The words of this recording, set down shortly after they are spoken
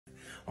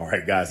All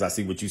right, guys, I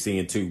see what you're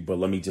seeing too, but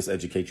let me just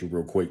educate you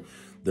real quick.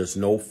 There's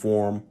no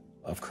form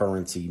of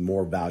currency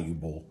more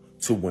valuable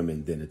to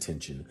women than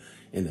attention.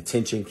 And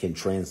attention can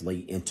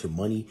translate into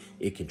money.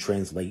 It can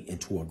translate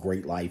into a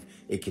great life.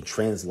 It can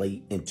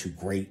translate into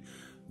great,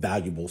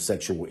 valuable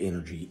sexual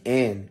energy.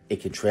 And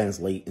it can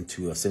translate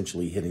into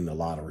essentially hitting the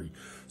lottery.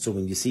 So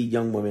when you see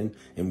young women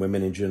and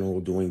women in general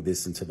doing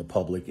this into the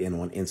public and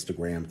on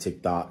Instagram,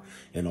 TikTok,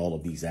 and all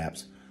of these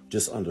apps,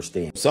 just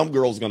understand. Some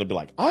girl's going to be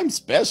like, I'm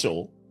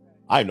special.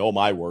 I know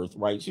my worth,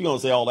 right? She's going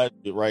to say all that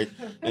shit, right?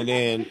 And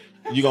then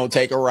you're going to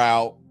take her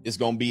out. It's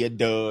going to be a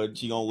dud.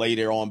 She's going to lay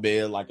there on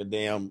bed like a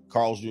damn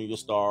Carl's Jr.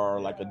 star,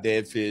 like a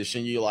dead fish.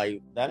 And you're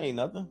like, that ain't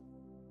nothing,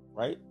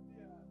 right?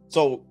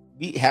 So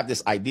we have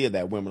this idea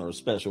that women are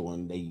special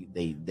and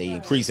they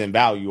increase in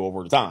value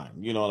over time.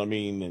 You know what I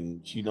mean?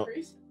 And she don't,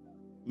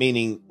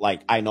 meaning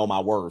like, I know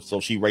my worth.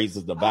 So she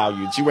raises the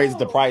value. She raises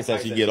the price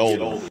as she get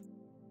older.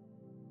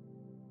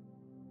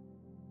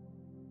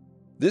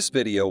 This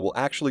video will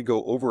actually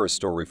go over a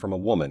story from a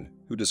woman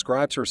who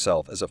describes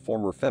herself as a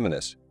former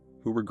feminist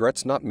who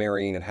regrets not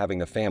marrying and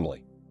having a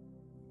family.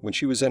 When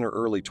she was in her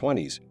early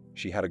 20s,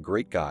 she had a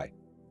great guy.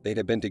 They'd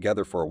have been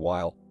together for a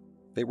while.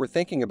 They were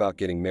thinking about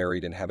getting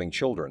married and having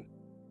children.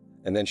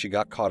 And then she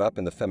got caught up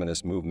in the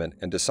feminist movement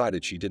and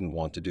decided she didn't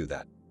want to do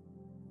that.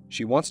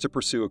 She wants to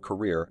pursue a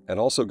career and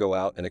also go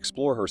out and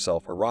explore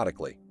herself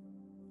erotically,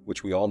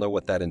 which we all know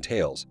what that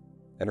entails.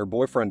 And her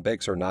boyfriend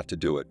begs her not to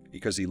do it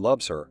because he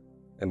loves her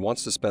and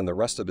wants to spend the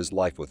rest of his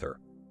life with her.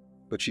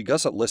 But she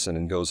doesn't listen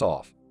and goes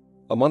off.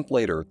 A month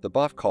later, the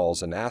boss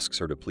calls and asks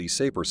her to please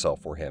save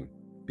herself for him,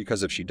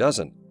 because if she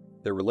doesn't,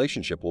 their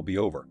relationship will be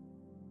over.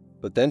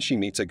 But then she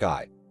meets a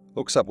guy,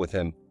 hooks up with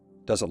him,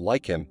 doesn't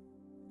like him,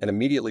 and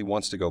immediately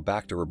wants to go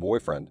back to her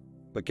boyfriend.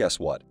 But guess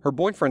what? Her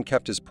boyfriend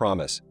kept his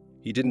promise.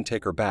 He didn't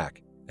take her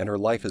back, and her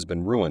life has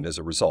been ruined as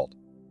a result.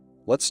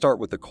 Let's start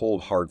with the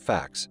cold, hard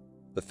facts.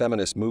 The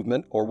feminist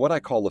movement, or what I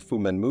call the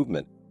Fumen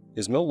movement,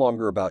 is no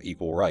longer about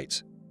equal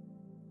rights.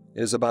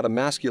 It is about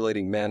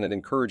emasculating men and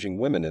encouraging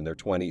women in their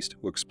 20s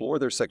to explore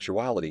their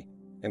sexuality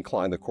and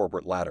climb the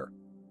corporate ladder.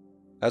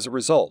 As a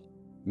result,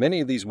 many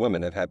of these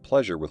women have had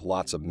pleasure with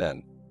lots of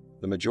men,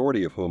 the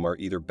majority of whom are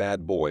either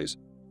bad boys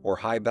or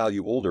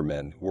high-value older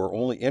men who are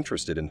only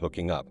interested in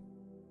hooking up.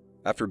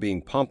 After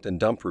being pumped and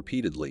dumped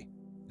repeatedly,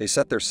 they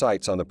set their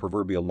sights on the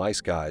proverbial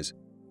nice guys,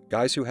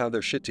 guys who have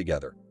their shit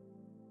together.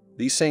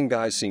 These same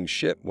guys seemed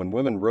shit when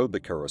women rode the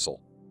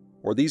carousel,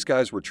 or these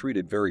guys were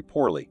treated very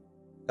poorly,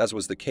 as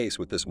was the case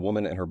with this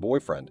woman and her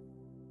boyfriend.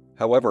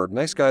 However,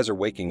 nice guys are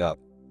waking up,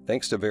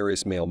 thanks to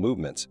various male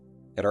movements,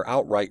 and are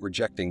outright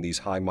rejecting these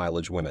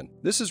high-mileage women.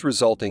 This is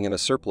resulting in a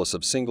surplus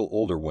of single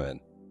older women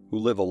who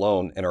live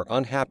alone and are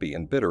unhappy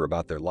and bitter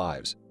about their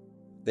lives.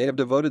 They have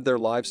devoted their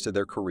lives to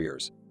their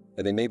careers,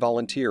 and they may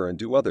volunteer and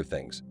do other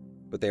things,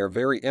 but they are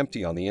very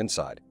empty on the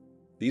inside.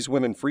 These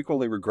women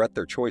frequently regret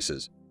their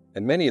choices,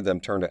 and many of them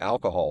turn to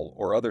alcohol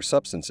or other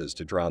substances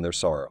to drown their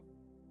sorrow.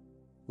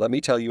 Let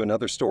me tell you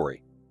another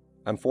story.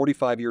 I'm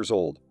 45 years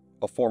old,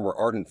 a former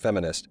ardent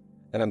feminist,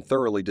 and I'm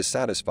thoroughly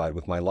dissatisfied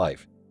with my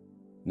life.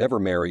 Never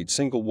married,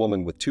 single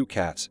woman with 2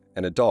 cats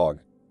and a dog,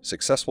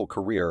 successful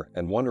career,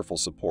 and wonderful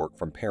support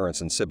from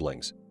parents and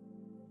siblings.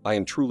 I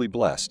am truly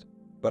blessed,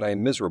 but I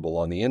am miserable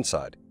on the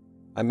inside.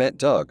 I met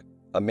Doug,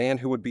 a man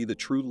who would be the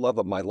true love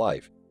of my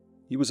life.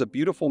 He was a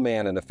beautiful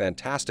man and a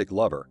fantastic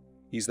lover.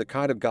 He's the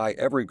kind of guy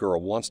every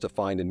girl wants to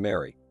find and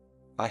marry.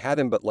 I had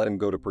him but let him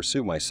go to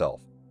pursue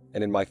myself,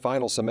 and in my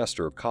final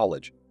semester of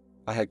college,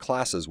 I had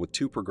classes with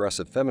 2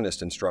 progressive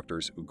feminist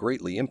instructors who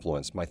greatly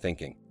influenced my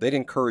thinking. They'd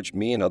encouraged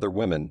me and other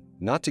women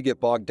not to get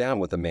bogged down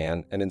with a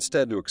man and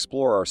instead to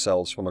explore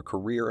ourselves from a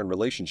career and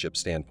relationship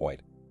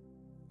standpoint.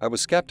 I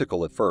was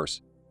skeptical at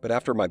first, but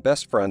after my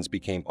best friends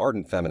became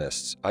ardent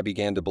feminists, I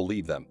began to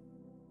believe them.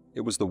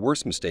 It was the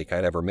worst mistake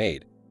I'd ever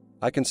made.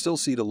 I can still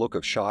see the look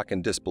of shock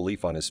and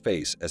disbelief on his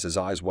face as his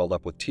eyes welled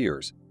up with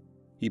tears.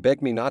 He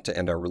begged me not to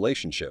end our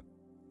relationship,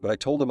 but I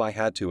told him I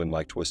had to in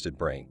my twisted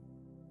brain.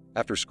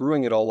 After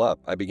screwing it all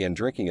up, I began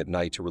drinking at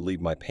night to relieve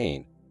my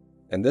pain,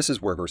 and this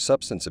is where her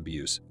substance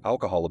abuse,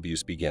 alcohol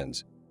abuse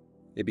begins.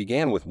 It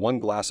began with 1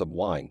 glass of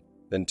wine,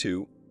 then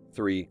 2,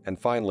 3, and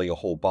finally a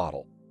whole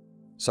bottle.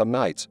 Some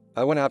nights,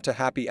 I went out to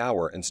happy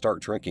hour and start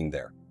drinking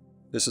there.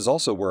 This is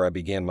also where I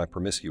began my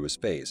promiscuous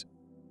phase.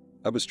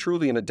 I was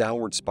truly in a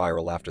downward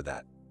spiral after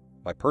that.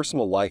 My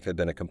personal life had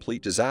been a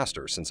complete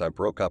disaster since I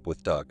broke up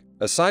with Doug.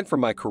 Aside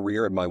from my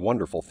career and my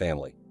wonderful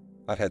family,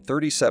 I've had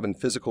 37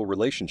 physical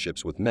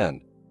relationships with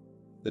men.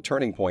 The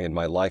turning point in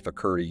my life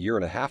occurred a year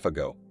and a half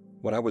ago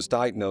when I was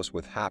diagnosed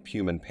with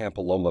human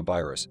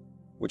papillomavirus,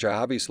 which I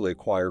obviously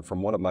acquired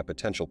from one of my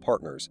potential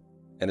partners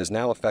and is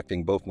now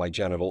affecting both my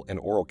genital and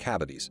oral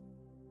cavities.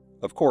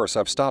 Of course,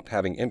 I've stopped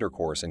having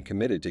intercourse and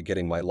committed to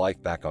getting my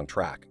life back on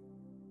track.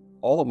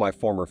 All of my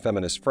former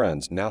feminist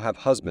friends now have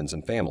husbands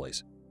and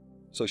families,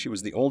 so she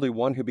was the only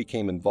one who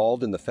became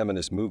involved in the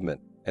feminist movement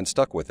and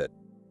stuck with it,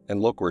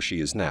 and look where she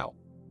is now.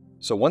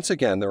 So once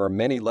again, there are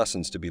many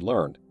lessons to be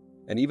learned.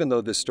 And even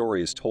though this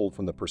story is told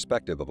from the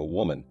perspective of a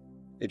woman,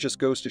 It just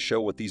goes to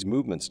show what these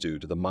movements do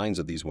to the minds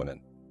of these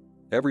women.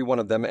 Every one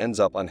of them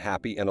ends up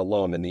unhappy and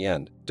alone in the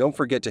end. Don't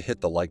forget to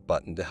hit the like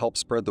button to help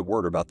spread the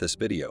word about this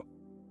video.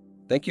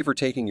 Thank you for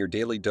taking your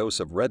daily dose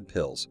of red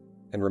pills,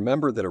 and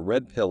remember that a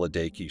red pill a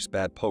day keeps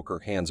bad poker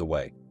hands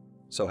away.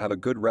 So have a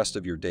good rest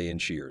of your day and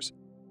cheers.